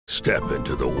Step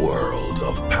into the world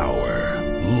of power,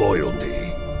 loyalty,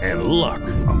 and luck.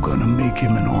 I'm gonna make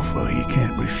him an offer he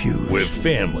can't refuse. With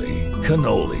family,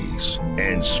 cannolis,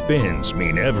 and spins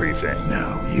mean everything.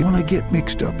 Now, you wanna get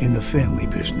mixed up in the family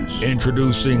business.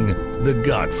 Introducing The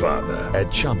Godfather at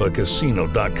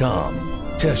ChumbaCasino.com.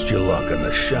 Test your luck in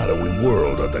the shadowy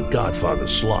world of The Godfather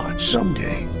slot.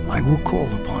 Someday, I will call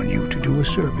upon you to do a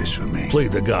service for me. Play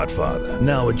The Godfather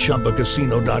now at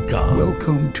ChumbaCasino.com.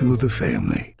 Welcome to the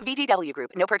family. VGW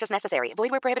Group. No purchase necessary. Void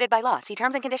where prohibited by law. See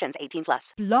terms and conditions.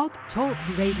 18+. Blog Talk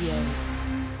Radio.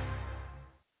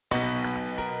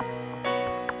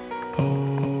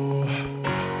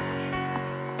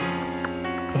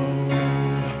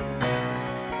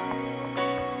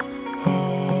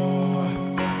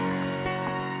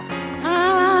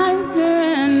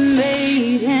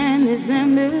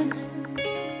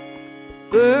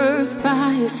 Birthed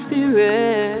by His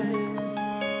Spirit,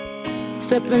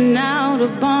 stepping out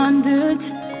of bondage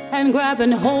and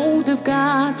grabbing hold of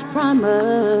God's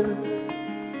promise.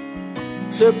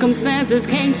 Circumstances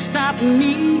can't stop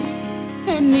me,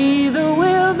 and neither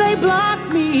will they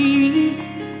block me.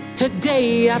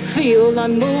 Today I feel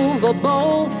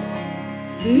unmovable.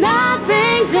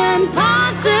 Nothing's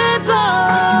impossible.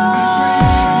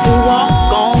 To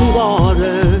walk on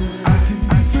water,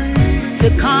 to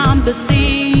calm the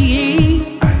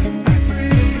sea,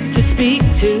 to speak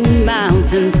to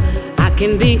mountains, I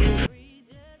can be free.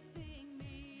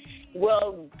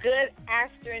 Well, good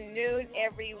afternoon,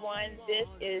 everyone. This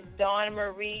is Dawn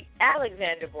Marie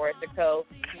Alexander Borsico,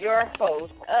 your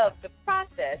host of the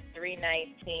Process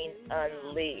 319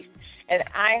 Unleashed. And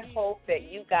I hope that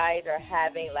you guys are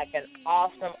having like an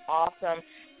awesome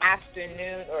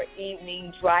afternoon or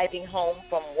evening driving home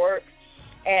from work.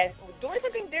 And we're doing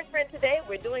something different today.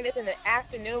 We're doing this in the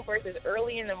afternoon versus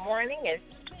early in the morning, and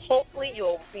hopefully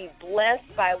you'll be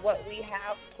blessed by what we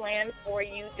have planned for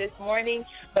you this morning.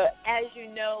 But as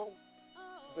you know,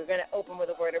 we're going to open with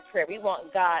a word of prayer. We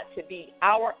want God to be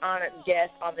our honored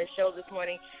guest on the show this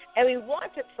morning, and we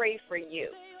want to pray for you.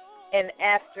 And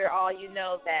after all, you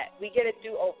know that we get a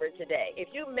do-over today. If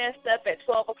you messed up at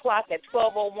 12 o'clock, at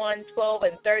 12:01, 12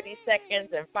 and 30 seconds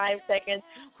and 5 seconds,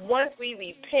 once we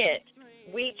repent,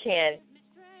 we can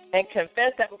and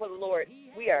confess that before the Lord,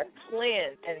 we are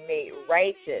cleansed and made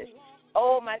righteous.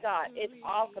 Oh, my God, it's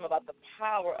awesome about the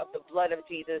power of the blood of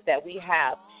Jesus that we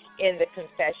have in the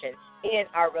confession, in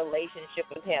our relationship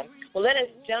with Him. Well, let us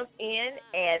jump in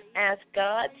and ask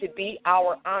God to be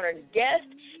our honored guest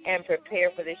and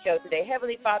prepare for the show today.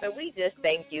 Heavenly Father, we just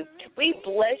thank you. We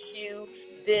bless you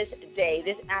this day,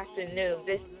 this afternoon,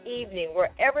 this evening,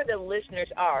 wherever the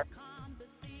listeners are.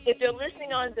 If they're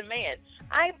listening on demand,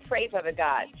 I pray, Father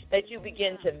God, that you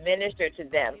begin to minister to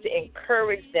them, to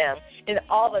encourage them in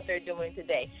all that they're doing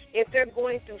today. If they're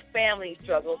going through family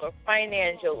struggles or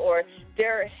financial or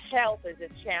their health is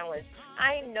a challenge,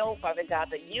 I know, Father God,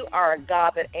 that you are a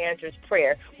God that answers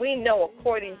prayer. We know,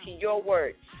 according to your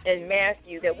word in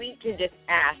Matthew, that we can just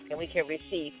ask and we can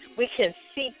receive. We can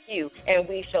seek you and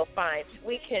we shall find.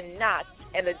 We can knock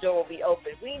and the door will be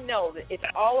open. We know that it's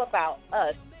all about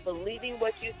us believing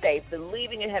what you say,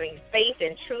 believing and having faith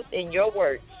and truth in your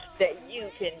word, that you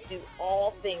can do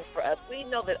all things for us. We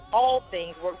know that all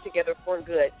things work together for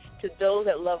good to those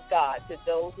that love God, to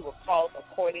those who are called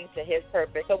according to his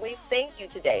purpose. So we thank you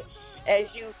today as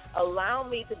you allow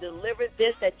me to deliver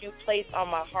this that you placed on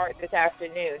my heart this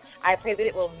afternoon. I pray that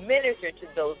it will minister to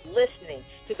those listening,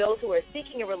 to those who are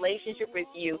seeking a relationship with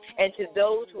you, and to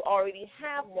those who already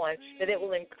have one, that it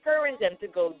will encourage them to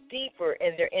go deeper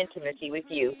in their intimacy with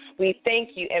you. We thank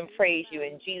you and praise you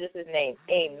in Jesus' name.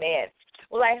 Amen.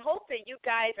 Well, I hope that you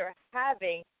guys are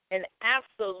having an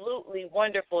absolutely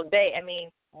wonderful day. I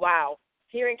mean, wow.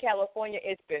 Here in California,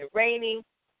 it's been raining.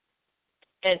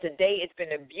 And today it's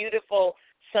been a beautiful,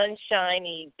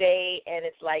 sunshiny day, and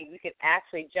it's like we could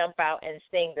actually jump out and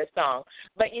sing the song.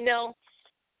 But, you know,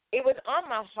 it was on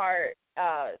my heart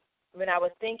when I was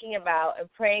thinking about and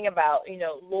praying about, you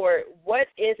know, Lord, what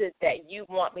is it that you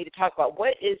want me to talk about?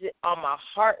 What is it on my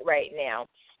heart right now?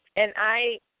 And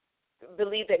I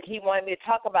believe that he wanted me to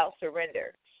talk about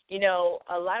surrender. You know,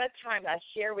 a lot of times I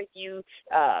share with you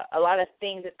a lot of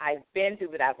things that I've been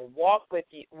through, that I've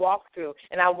walked through,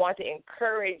 and I want to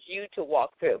encourage you to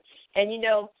walk through. And, you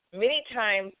know, many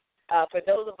times for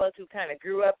those of us who kind of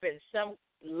grew up in some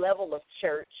level of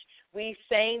church, we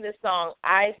sang the song,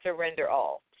 I Surrender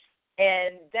All.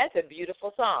 And that's a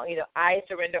beautiful song. You know, I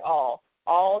surrender all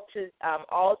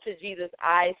to Jesus,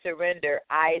 I surrender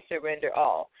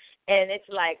all. And it's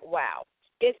like, wow.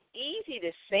 It's easy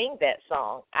to sing that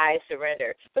song, I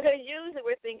Surrender, because usually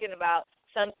we're thinking about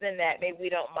something that maybe we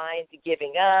don't mind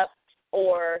giving up,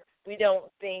 or we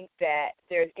don't think that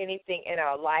there's anything in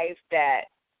our life that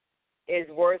is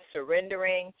worth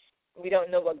surrendering. We don't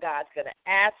know what God's going to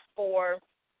ask for.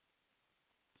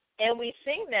 And we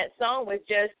sing that song with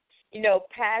just,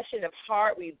 passion of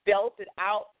heart. We belt it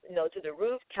out, to the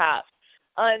rooftops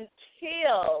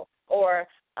until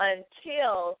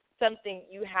something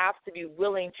you have to be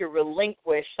willing to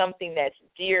relinquish, something that's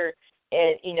dear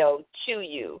and, to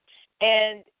you.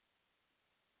 And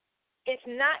it's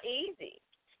not easy.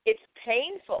 It's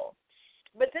painful.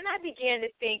 But then I began to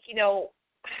think,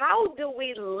 how do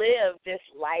we live this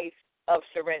life of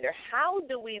surrender? How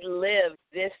do we live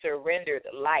this surrendered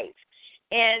life?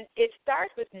 And it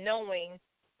starts with knowing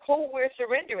who we're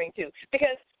surrendering to.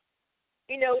 Because,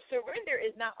 surrender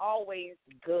is not always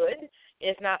good.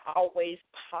 It's not always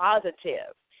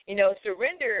positive.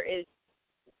 Surrender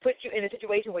puts you in a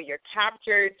situation where you're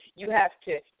captured. You have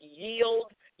to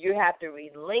yield. You have to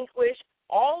relinquish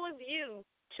all of you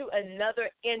to another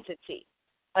entity,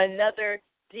 another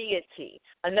deity,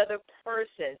 another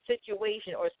person,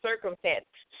 situation, or circumstance.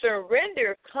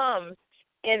 Surrender comes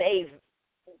in a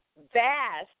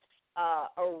vast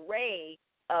array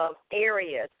of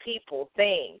areas, people,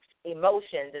 things,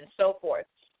 emotions, and so forth.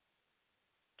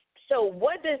 So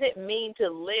what does it mean to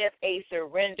live a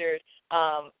surrendered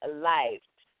life?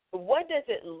 What does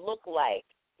it look like?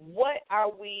 What are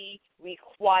we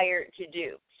required to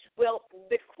do? Well,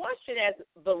 the question as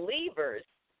believers,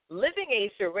 living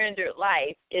a surrendered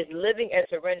life is living a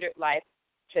surrendered life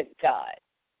to God,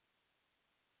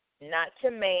 not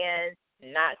to man,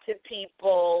 not to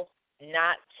people,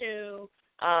 not to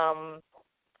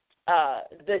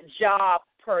the job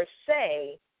per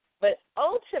se, but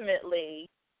ultimately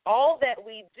all that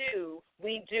we do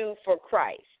for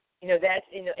Christ. That's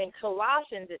in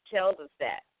Colossians it tells us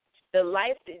that the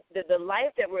life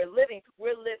that we're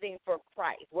living for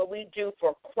Christ. What we do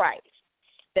for Christ,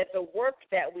 that the work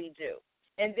that we do.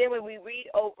 And then when we read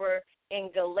over in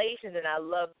Galatians, and I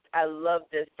love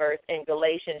this verse in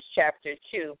Galatians chapter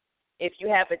 2. If you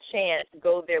have a chance,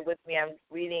 go there with me. I'm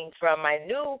reading from my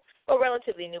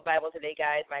relatively new Bible today,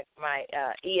 guys, my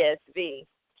ESV.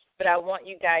 But I want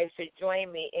you guys to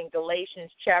join me in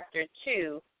Galatians chapter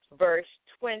 2, verse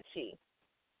 20.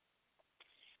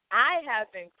 I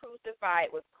have been crucified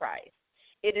with Christ.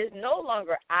 It is no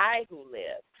longer I who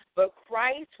live, but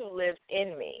Christ who lives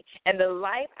in me. And the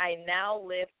life I now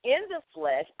live in the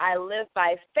flesh, I live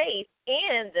by faith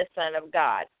in the Son of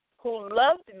God, who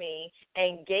loved me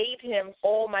and gave him,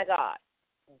 oh my God,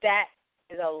 that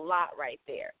is a lot right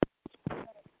there.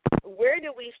 Where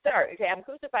do we start? Okay, I'm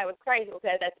crucified with Christ.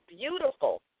 Okay, that's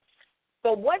beautiful.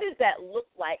 But what does that look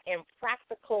like in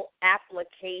practical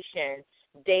application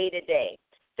day to day?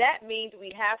 That means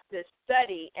we have to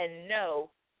study and know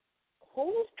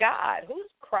who's God, who's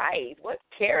Christ, what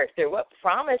character, what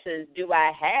promises do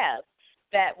I have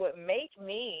that would make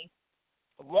me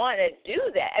want to do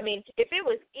that. I mean, if it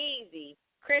was easy,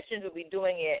 Christians would be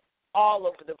doing it all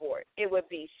over the board. It would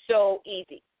be so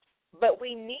easy. But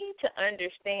we need to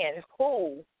understand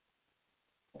who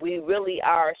we really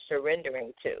are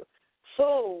surrendering to,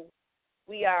 who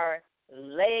we are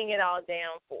laying it all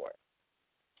down for.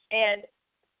 And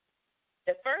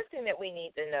the first thing that we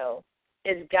need to know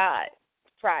is God,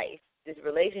 Christ, this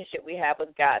relationship we have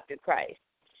with God through Christ.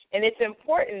 And it's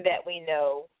important that we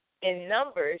know in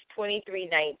Numbers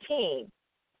 23:19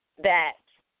 that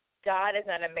God is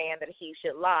not a man that he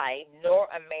should lie, nor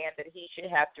a man that he should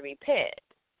have to repent.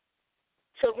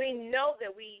 So we know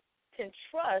that we can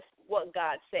trust what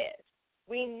God says.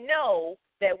 We know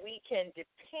that we can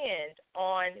depend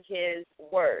on his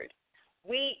word.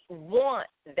 We want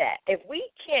that. If we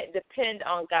can't depend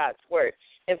on God's word,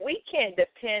 if we can't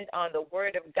depend on the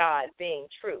word of God being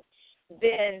true,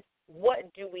 then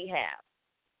what do we have?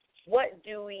 What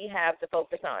do we have to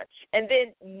focus on? And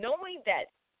then knowing that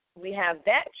we have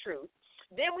that truth,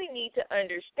 then we need to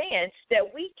understand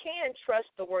that we can trust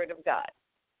the word of God.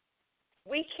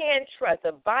 We can trust.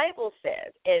 The Bible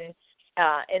says in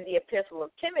the Epistle of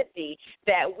Timothy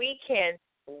that we can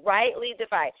rightly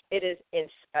divide. It is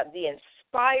the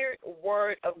inspired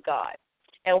word of God,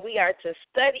 and we are to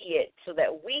study it so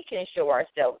that we can show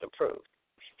ourselves approved.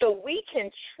 So we can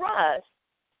trust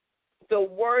the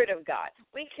word of God.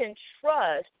 We can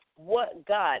trust what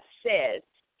God says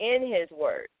in his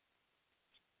word.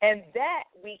 And that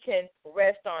we can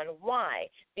rest on. Why?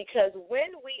 Because when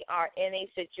we are in a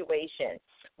situation,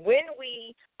 when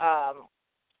we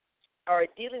are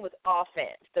dealing with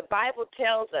offense, the Bible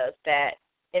tells us that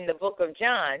in the book of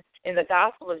John in the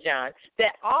Gospel of John,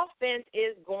 that offense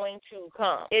is going to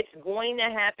come. It's going to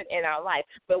happen in our life,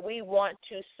 but we want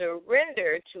to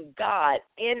surrender to God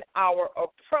in our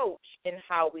approach in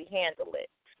how we handle it.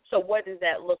 So what does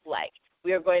that look like?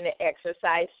 We are going to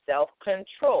exercise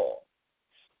self-control.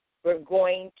 We're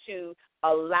going to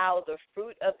allow the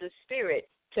fruit of the Spirit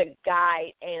to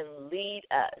guide and lead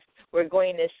us. We're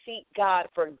going to seek God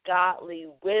for godly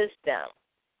wisdom.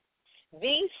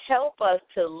 These help us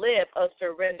to live a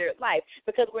surrendered life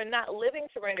because we're not living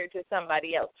surrendered to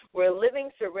somebody else. We're living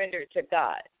surrendered to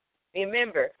God.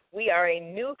 Remember, we are a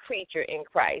new creature in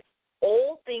Christ.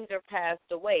 Old things are passed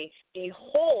away.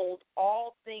 Behold,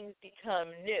 all things become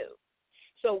new.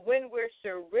 So when we're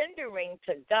surrendering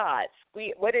to God,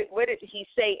 what did he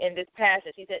say in this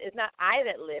passage? He said, it's not I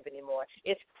that live anymore.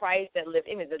 It's Christ that lives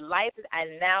in me. The life that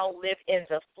I now live in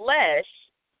the flesh,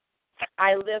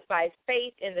 I live by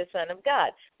faith in the Son of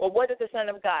God. Well, what does the Son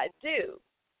of God do?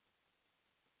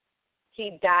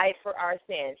 He died for our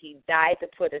sins. He died to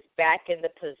put us back in the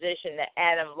position that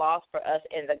Adam lost for us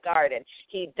in the garden.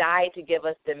 He died to give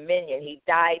us dominion. He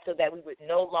died so that we would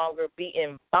no longer be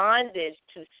in bondage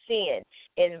to sin,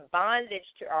 in bondage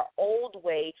to our old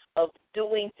way of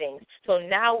doing things. So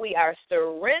now we are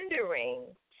surrendering.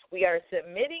 We are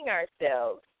submitting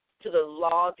ourselves to the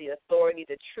law, the authority,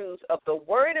 the truth of the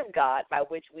Word of God by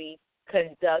which we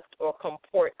conduct or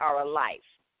comport our life.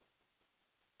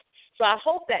 So I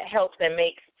hope that helps and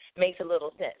makes a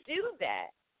little sense. Do that,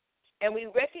 and we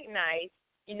recognize,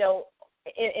 in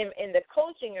the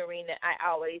coaching arena, I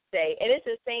always say, and it's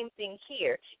the same thing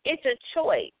here, it's a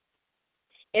choice.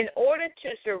 In order to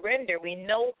surrender, we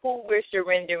know who we're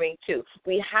surrendering to.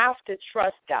 We have to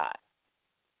trust God.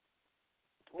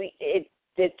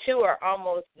 The two are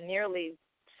almost nearly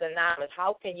synonymous.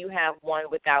 How can you have one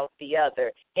without the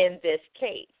other in this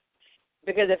case?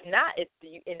 Because if not,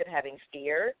 you end up having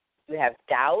fear. You have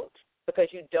doubt because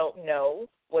you don't know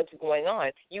what's going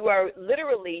on. You are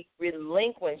literally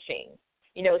relinquishing.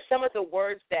 Some of the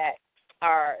words that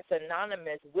are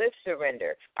synonymous with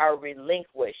surrender are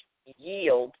relinquish,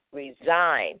 yield,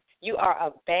 resign. You are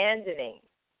abandoning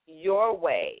your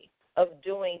way of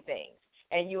doing things,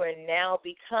 and you are now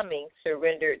becoming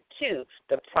surrendered to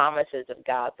the promises of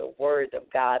God, the words of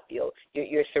God.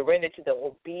 You're surrendered to the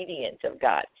obedience of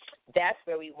God. That's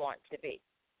where we want to be.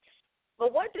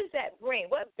 But what does that bring?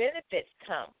 What benefits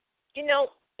come?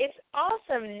 It's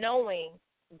awesome knowing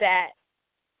that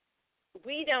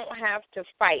we don't have to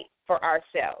fight for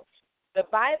ourselves. The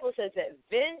Bible says that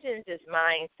vengeance is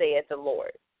mine, saith the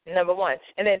Lord, number one.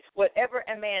 And then whatever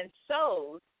a man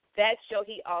sows, that shall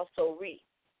he also reap.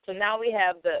 So now we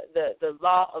have the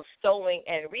law of sowing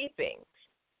and reaping.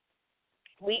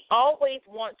 We always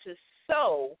want to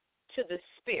sow to the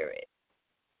Spirit.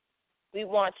 We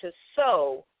want to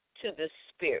sow to the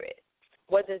Spirit.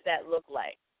 What does that look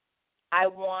like? I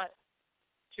want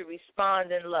to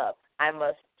respond in love. I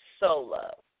must sow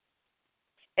love.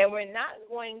 And we're not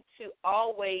going to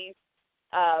always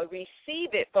receive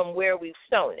it from where we've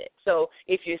sown it. So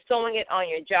if you're sowing it on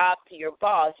your job to your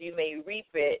boss, you may reap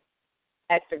it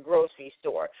at the grocery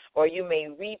store, or you may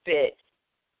reap it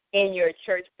in your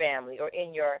church family or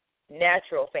in your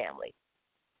natural family.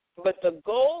 But the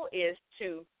goal is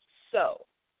to sow.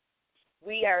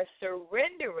 We are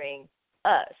surrendering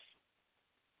us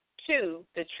to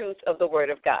the truth of the Word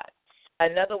of God.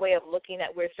 Another way of looking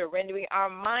at we're surrendering our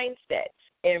mindset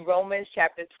in Romans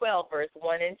chapter 12, verse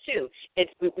 1 and 2.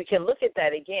 We can look at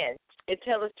that again. It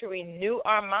tells us to renew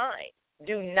our mind.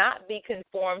 Do not be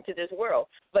conformed to this world,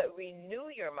 but renew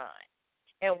your mind.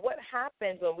 And what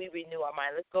happens when we renew our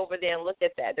mind? Let's go over there and look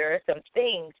at that. There are some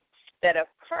things that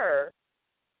occur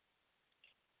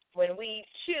when we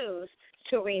choose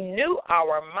to renew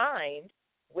our mind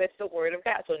with the Word of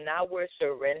God. So now we're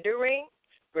surrendering,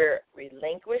 we're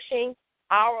relinquishing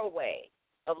our way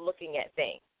of looking at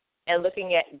things and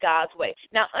looking at God's way.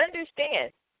 Now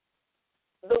understand,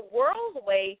 the world's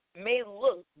way may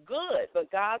look good,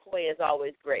 but God's way is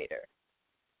always greater.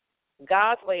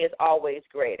 God's way is always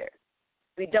greater.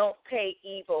 We don't pay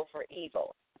evil for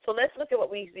evil. So let's look at what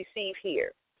we receive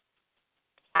here.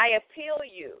 I appeal to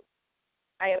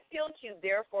you,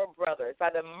 therefore, brothers, by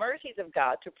the mercies of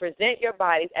God, to present your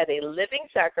bodies as a living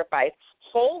sacrifice,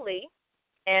 holy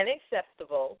and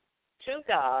acceptable to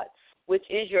God, which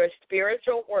is your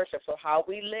spiritual worship. So how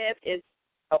we live is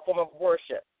a form of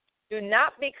worship. Do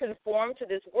not be conformed to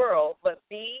this world, but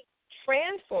be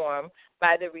transformed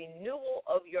by the renewal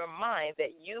of your mind,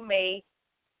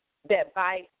 that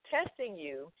by testing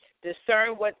you,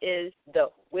 discern what is the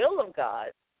will of God,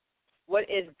 what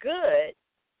is good,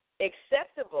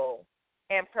 acceptable,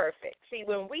 and perfect. See,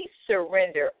 when we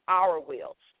surrender our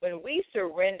will, when we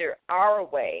surrender our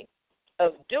way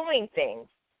of doing things,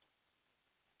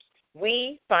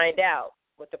 we find out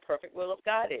what the perfect will of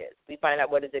God is. We find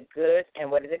out what is good and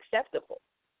what is acceptable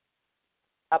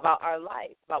about our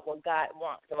life, about what God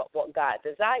wants, about what God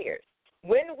desires.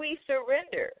 When we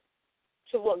surrender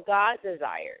to what God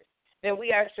desires, then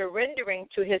we are surrendering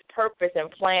to his purpose and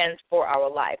plans for our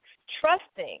life,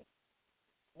 trusting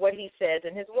what he says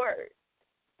in his word.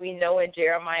 We know in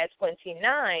Jeremiah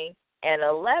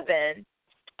 29:11,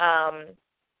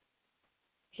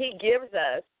 he gives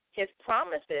us his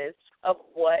promises of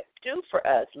what to do for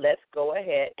us. Let's go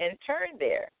ahead and turn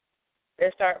there.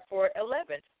 Let's start for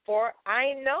 11. For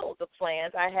I know the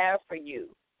plans I have for you,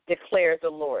 declares the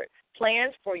Lord.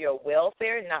 Plans for your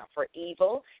welfare, not for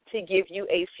evil, to give you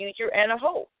a future and a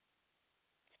hope.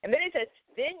 And then he says,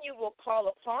 then you will call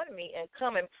upon me and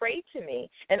come and pray to me,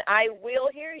 and I will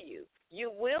hear you.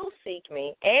 You will seek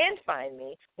me and find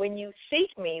me when you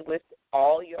seek me with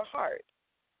all your heart.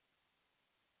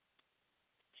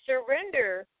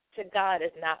 Surrender to God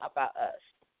is not about us.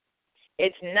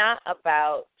 It's not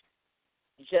about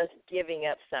just giving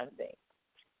up something.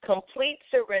 Complete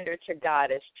surrender to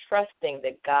God is trusting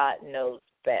that God knows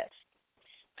best.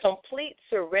 Complete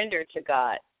surrender to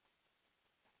God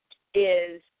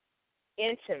is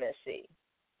intimacy.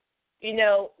 You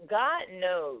know, God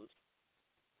knows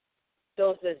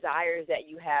those desires that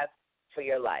you have for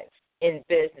your life, in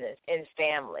business, in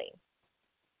family.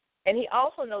 And he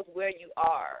also knows where you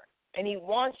are. And he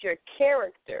wants your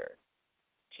character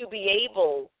to be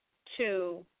able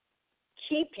to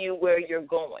keep you where you're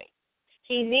going.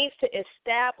 He needs to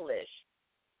establish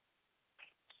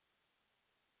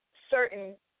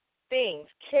certain things,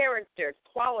 character,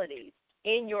 qualities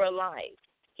in your life.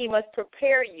 He must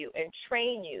prepare you and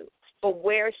train you for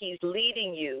where he's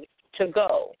leading you to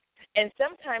go. And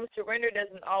sometimes surrender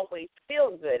doesn't always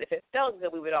feel good. If it felt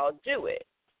good, we would all do it.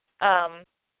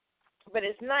 But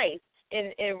it's nice.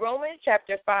 In Romans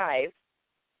chapter 5,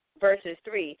 verses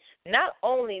 3, not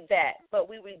only that, but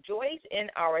we rejoice in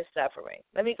our suffering.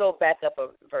 Let me go back up a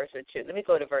verse or two. Let me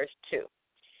go to verse 2.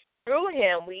 Through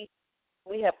him we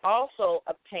have also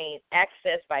obtained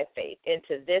access by faith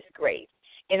into this grace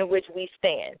in which we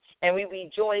stand, and we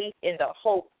rejoice in the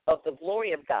hope of the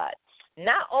glory of God.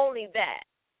 Not only that,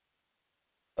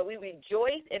 but we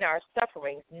rejoice in our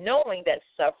sufferings, knowing that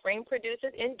suffering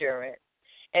produces endurance,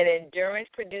 and endurance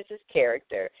produces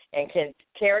character, and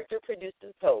character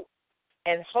produces hope.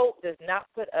 And hope does not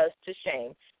put us to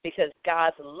shame, because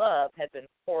God's love has been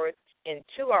poured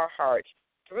into our hearts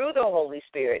through the Holy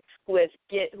Spirit who has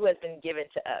been given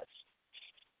to us.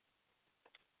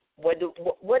 What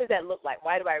does that look like?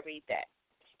 Why do I read that?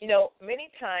 You know,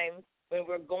 many times when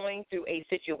we're going through a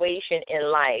situation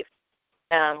in life,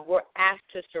 we're asked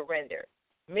to surrender.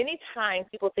 Many times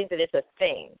people think that it's a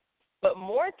thing, but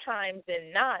more times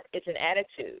than not, it's an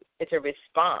attitude. It's a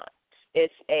response.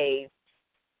 It's a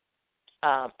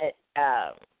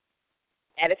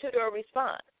attitude or a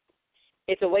response.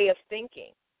 It's a way of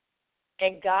thinking.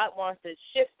 And God wants to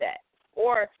shift that.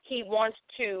 Or he wants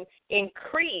to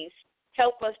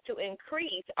help us to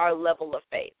increase our level of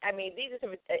faith. I mean, these are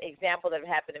some examples that have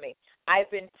happened to me.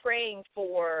 I've been praying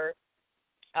for,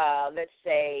 let's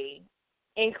say,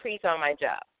 increase on my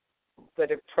job,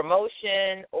 whether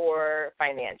promotion or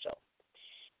financial.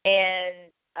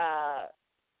 And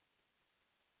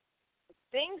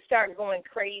things start going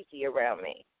crazy around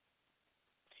me.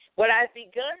 What I've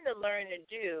begun to learn to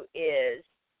do is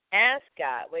ask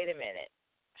God, wait a minute,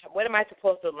 what am I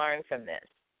supposed to learn from this?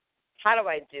 How do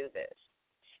I do this?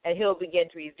 And he'll begin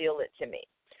to reveal it to me.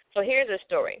 So here's a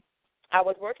story. I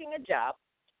was working a job,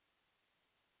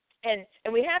 and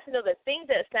we have to know that things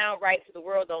that sound right to the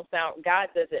world don't sound, God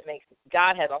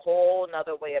has a whole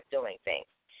other way of doing things.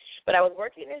 But I was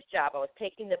working this job. I was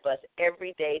taking the bus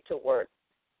every day to work.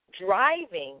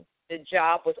 Driving the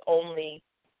job was only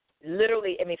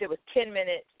literally, I mean, if it was 10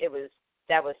 minutes,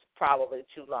 that was probably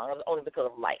too long. It was only because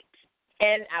of lights.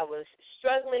 And I was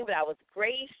struggling, but I was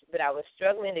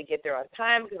struggling to get there on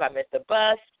time because if I missed the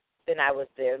bus, then I was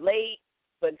there late.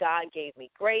 But God gave me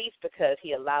grace because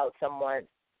he allowed someone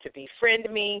to befriend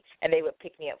me, and they would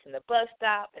pick me up from the bus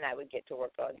stop, and I would get to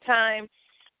work on time.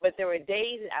 But there were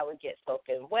days that I would get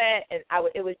soaking wet, and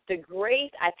it was the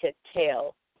grace I could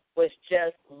tell was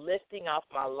just lifting off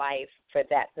my life for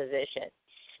that position.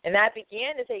 And I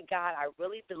began to say, God, I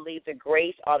really believe the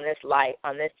grace on this life,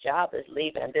 on this job is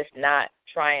leaving. I'm just not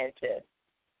trying to,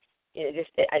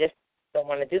 I just don't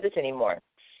want to do this anymore.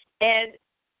 And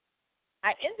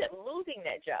I ended up losing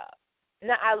that job.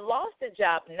 Now, I lost the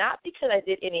job not because I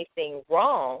did anything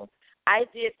wrong. I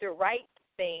did the right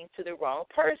thing to the wrong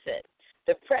person.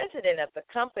 The president of the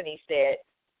company said,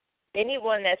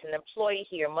 anyone that's an employee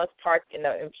here must park in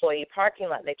the employee parking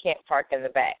lot. They can't park in the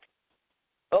back.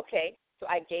 Okay, so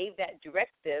I gave that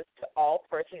directive to all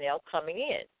personnel coming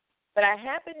in. But I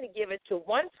happened to give it to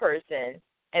one person,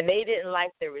 and they didn't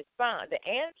like the response, the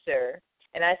answer,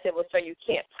 and I said, well, sir, you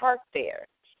can't park there.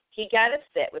 He got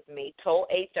upset with me, told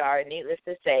HR, needless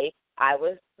to say, I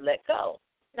was let go.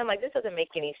 And I'm like, this doesn't make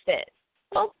any sense.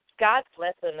 Well, God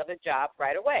blessed another job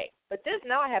right away. But this,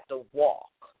 now I have to walk.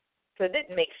 So it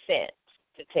didn't make sense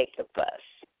to take the bus.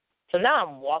 So now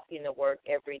I'm walking to work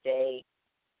every day.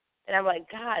 And I'm like,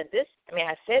 God,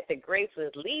 I said the grace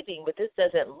was leaving, but this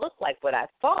doesn't look like what I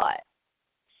thought.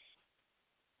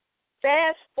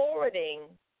 Fast forwarding,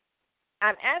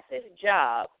 I'm at this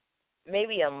job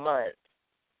maybe a month.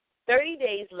 30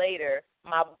 days later,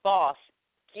 my boss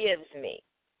gives me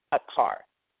a car.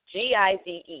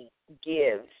 GIVE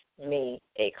gives me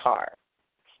a car.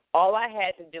 All I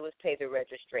had to do was pay the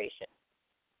registration.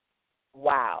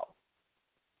 Wow.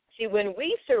 See, when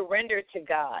we surrender to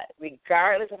God,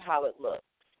 regardless of how it looks,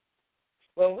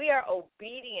 when we are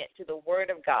obedient to the word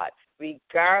of God,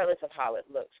 regardless of how it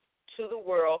looks, to the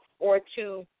world or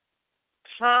to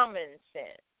common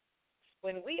sense,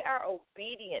 when we are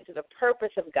obedient to the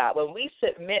purpose of God, when we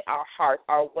submit our heart,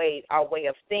 our way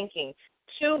of thinking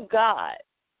to God,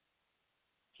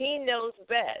 He knows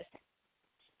best.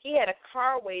 He had a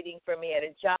car waiting for me at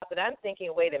a job, and I'm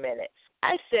thinking, wait a minute.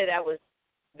 I said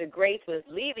the grace was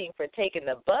leaving for taking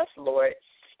the bus, Lord,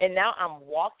 and now I'm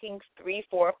walking 3,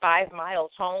 4, 5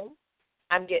 miles home.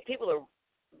 People are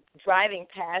driving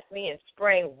past me and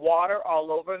spraying water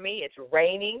all over me. It's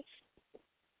raining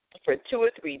for 2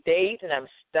 or 3 days, and I'm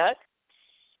stuck.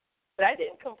 But I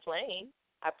didn't complain.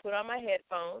 I put on my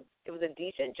headphones. It was a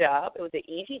decent job. It was an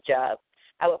easy job.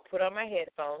 I would put on my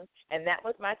headphones, and that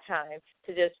was my time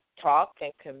to just talk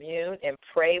and commune and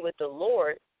pray with the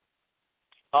Lord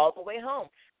all the way home.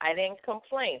 I didn't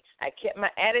complain. I kept my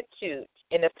attitude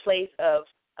in a place of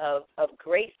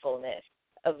gratefulness,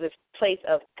 of this place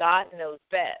of God knows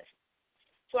best.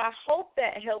 So I hope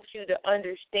that helps you to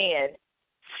understand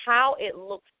how it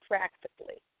looks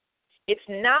practically. It's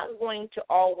not going to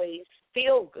always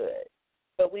feel good,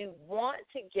 but we want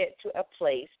to get to a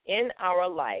place in our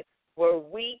life where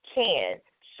we can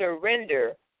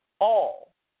surrender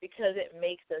all because it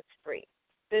makes us free.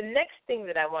 The next thing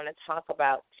that I want to talk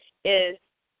about is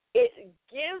it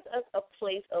gives us a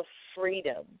place of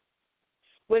freedom.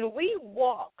 When we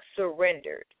walk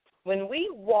surrendered, when we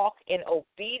walk in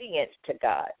obedience to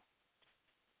God,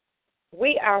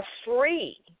 we are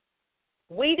free.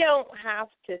 We don't have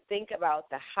to think about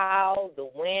the how, the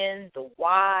when, the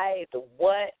why, the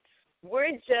what.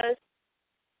 We're just,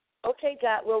 okay,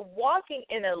 God, we're walking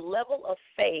in a level of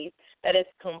faith that is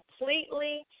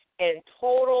completely and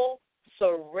total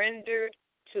surrendered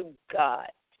to God.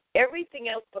 Everything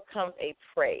else becomes a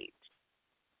praise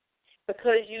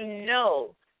because you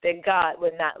know that God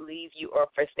will not leave you or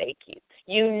forsake you.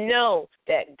 You know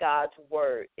that God's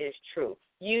word is true.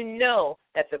 You know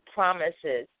that the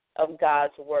promises of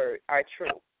God's word are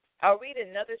true. I'll read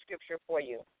another scripture for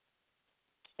you.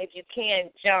 If you can,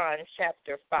 John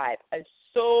chapter 5. I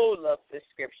so love this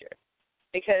scripture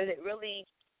because it really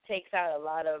takes out a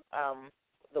lot of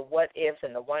the what ifs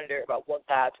and the wonder about what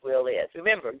God's will is.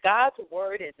 Remember, God's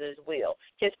word is His will.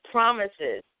 His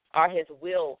promises are His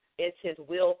will. It's His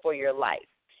will for your life.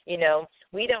 You know,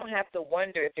 we don't have to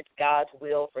wonder if it's God's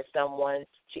will for someone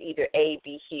to either A,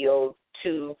 be healed,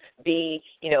 to be,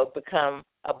 become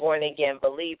a born-again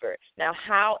believer. Now,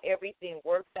 how everything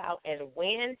works out and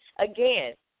when,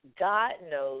 again, God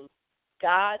knows,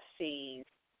 God sees.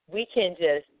 We can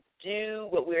just do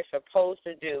what we're supposed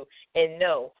to do and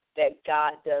know that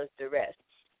God does the rest.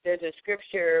 There's a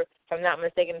scripture, if I'm not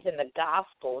mistaken, it's in the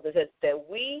Gospels. It says that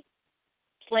we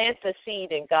plant the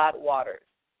seed and God waters.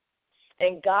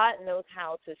 And God knows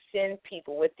how to send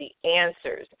people with the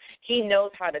answers. He knows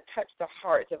how to touch the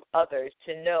hearts of others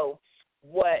to know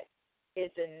what is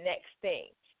the next thing.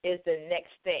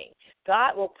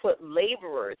 God will put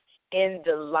laborers in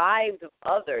the lives of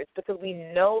others because we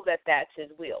know that that's His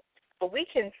will. But we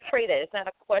can pray that. It's not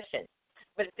a question.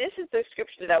 But this is the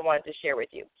scripture that I wanted to share with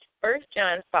you. 1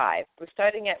 John 5, we're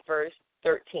starting at verse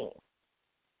 13.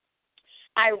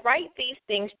 I write these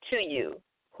things to you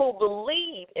who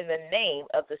believe in the name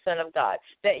of the Son of God,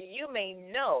 that you may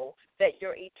know that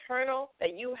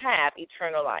you have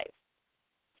eternal life.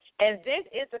 And this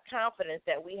is the confidence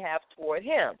that we have toward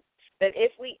Him, that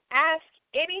if we ask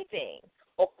anything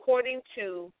according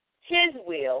to His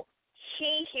will,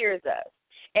 He hears us.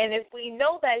 And if we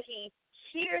know that He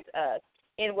hears us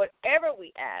in whatever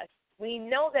we ask, we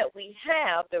know that we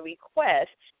have the request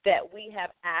that we have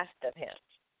asked of him.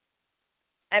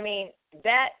 I mean,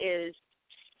 that is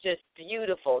just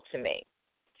beautiful to me.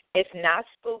 It's not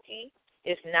spooky.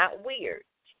 It's not weird.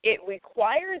 It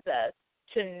requires us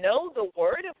to know the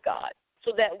Word of God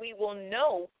so that we will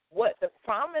know what the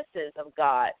promises of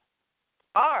God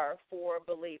are for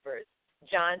believers.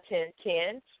 John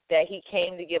 10:10, that he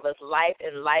came to give us life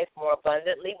and life more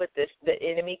abundantly, but the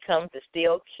enemy comes to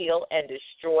steal, kill, and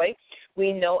destroy.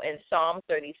 We know in Psalm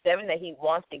 37 that he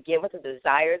wants to give us the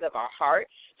desires of our heart.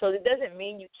 So it doesn't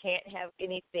mean you can't have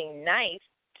anything nice,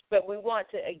 but we want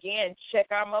to, again, check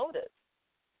our motives.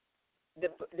 The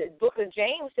book of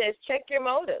James says, check your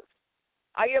motives.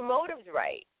 Are your motives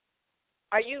right?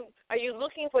 Are you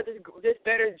looking for this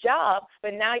better job,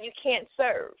 but now you can't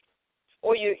serve?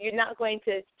 Or you're not going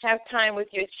to have time with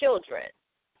your children,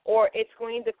 or it's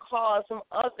going to cause some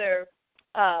other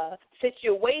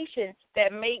situations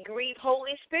that may grieve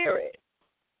Holy Spirit?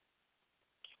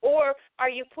 Or are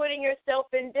you putting yourself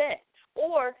in debt?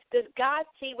 Or does God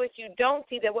see what you don't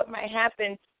see, that what might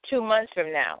happen 2 months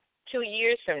from now, 2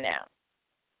 years from now,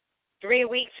 3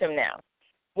 weeks from now?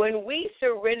 When we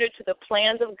surrender to the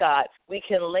plans of God, we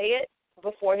can lay it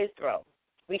before his throne.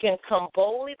 We can come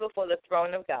boldly before the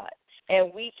throne of God,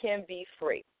 and we can be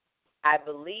free. I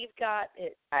believe God,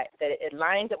 that it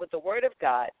lines up with the Word of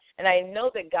God, and I know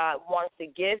that God wants to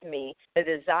give me the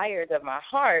desires of my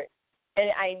heart, and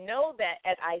I know that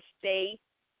as I stay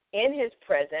in his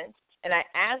presence and I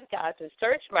ask God to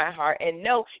search my heart and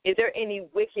know, is there any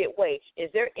wicked way? Is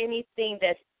there anything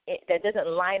that doesn't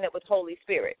line up with Holy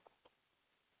Spirit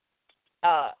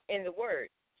in the Word?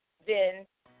 Then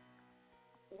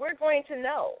we're going to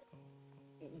know.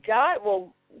 God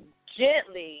will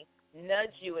gently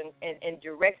nudge you and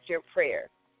direct your prayer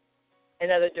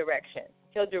in another direction.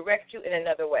 He'll direct you in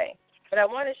another way. But I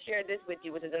want to share this with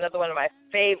you, which is another one of my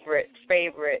favorite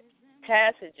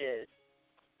passages.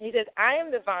 He says, I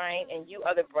am the vine and you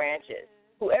are the branches.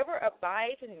 Whoever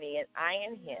abides in me and I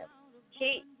in him,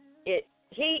 he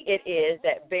it is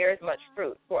that bears much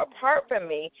fruit. For apart from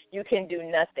me, you can do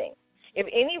nothing. If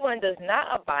anyone does not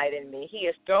abide in me, he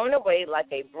is thrown away like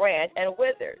a branch and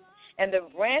withers. And the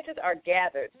branches are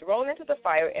gathered, thrown into the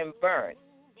fire, and burned.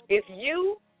 If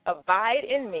you abide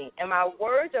in me, and my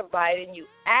words abide in you,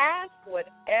 ask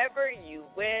whatever you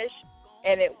wish,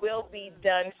 and it will be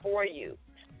done for you.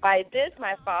 By this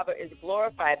my Father is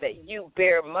glorified, that you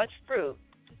bear much fruit,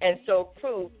 and so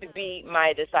prove to be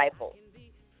my disciples.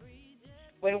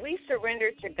 When we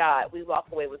surrender to God, we walk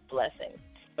away with blessings.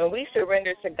 When we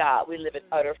surrender to God, we live in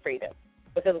utter freedom,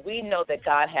 because we know that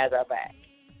God has our back.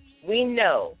 We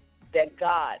know that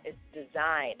God is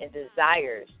designed and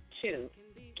desires to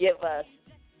give us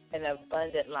an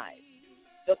abundant life.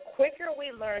 The quicker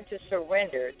we learn to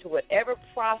surrender to whatever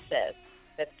process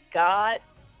that God,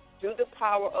 through the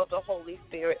power of the Holy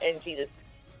Spirit and Jesus,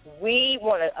 we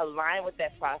want to align with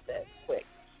that process quick.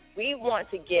 We want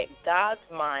to get God's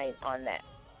mind on that.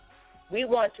 We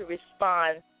want to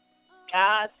respond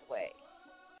God's way.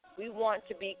 We want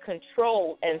to be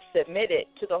controlled and submitted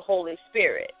to the Holy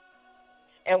Spirit.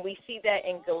 And we see that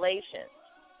in Galatians.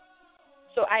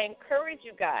 So I encourage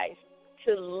you guys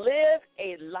to live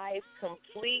a life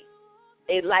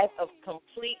of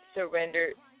complete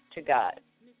surrender to God.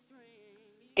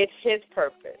 It's his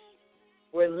purpose.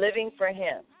 We're living for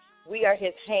him. We are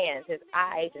his hands, his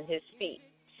eyes, and his feet.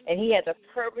 And he has a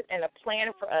purpose and a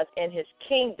plan for us in his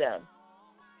kingdom.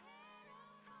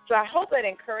 So I hope that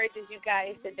encourages you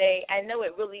guys today. I know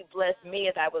it really blessed me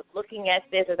as I was looking at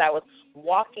this, as I was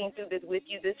walking through this with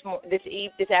you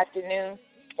this afternoon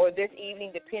or this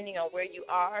evening, depending on where you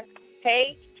are.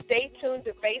 Hey, stay tuned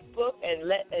to Facebook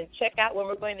and check out when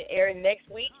we're going to air next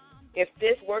week. If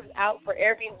this works out for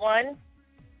everyone,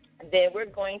 then we're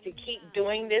going to keep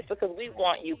doing this, because we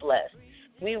want you blessed.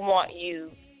 We want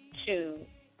you to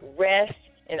rest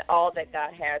in all that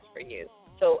God has for you.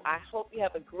 So I hope you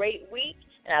have a great week,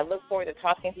 and I look forward to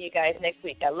talking to you guys next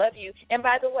week. I love you. And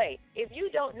by the way, if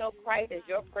you don't know Christ as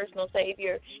your personal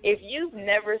Savior, if you've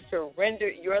never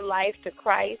surrendered your life to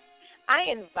Christ, I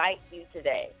invite you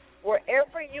today,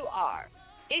 wherever you are.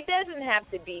 It doesn't have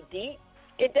to be deep.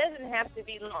 It doesn't have to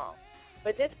be long.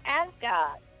 But just ask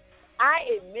God, I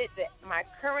admit that my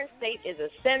current state is a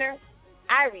sinner.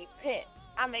 I repent.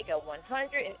 I make a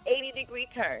 180-degree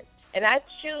turn, and I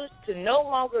choose to no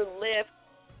longer live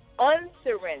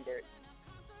unsurrendered,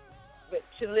 but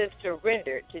to live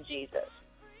surrendered to Jesus.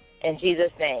 In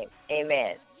Jesus' name,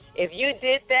 amen. If you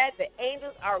did that, the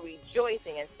angels are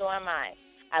rejoicing, and so am I.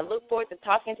 I look forward to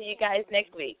talking to you guys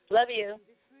next week. Love you.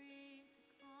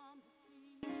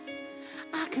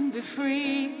 I can be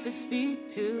free to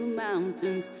speak to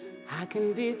mountains. I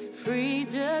can be free,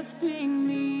 just being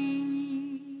me.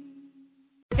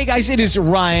 Hey guys, it is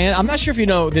Ryan. I'm not sure if you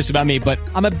know this about me, but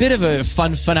I'm a bit of a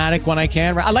fun fanatic when I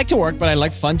can. I like to work, but I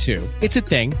like fun too. It's a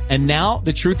thing. And now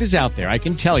the truth is out there. I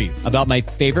can tell you about my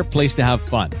favorite place to have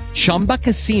fun. Chumba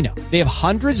Casino. They have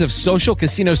hundreds of social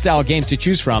casino style games to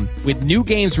choose from with new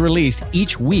games released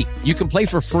each week. You can play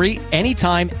for free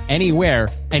anytime, anywhere.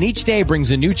 And each day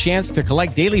brings a new chance to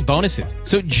collect daily bonuses.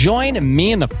 So join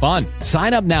me in the fun.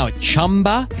 Sign up now at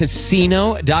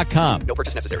ChumbaCasino.com. No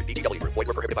purchase necessary. VGW Group. Void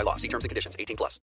where prohibited by law. See terms and conditions. 18+.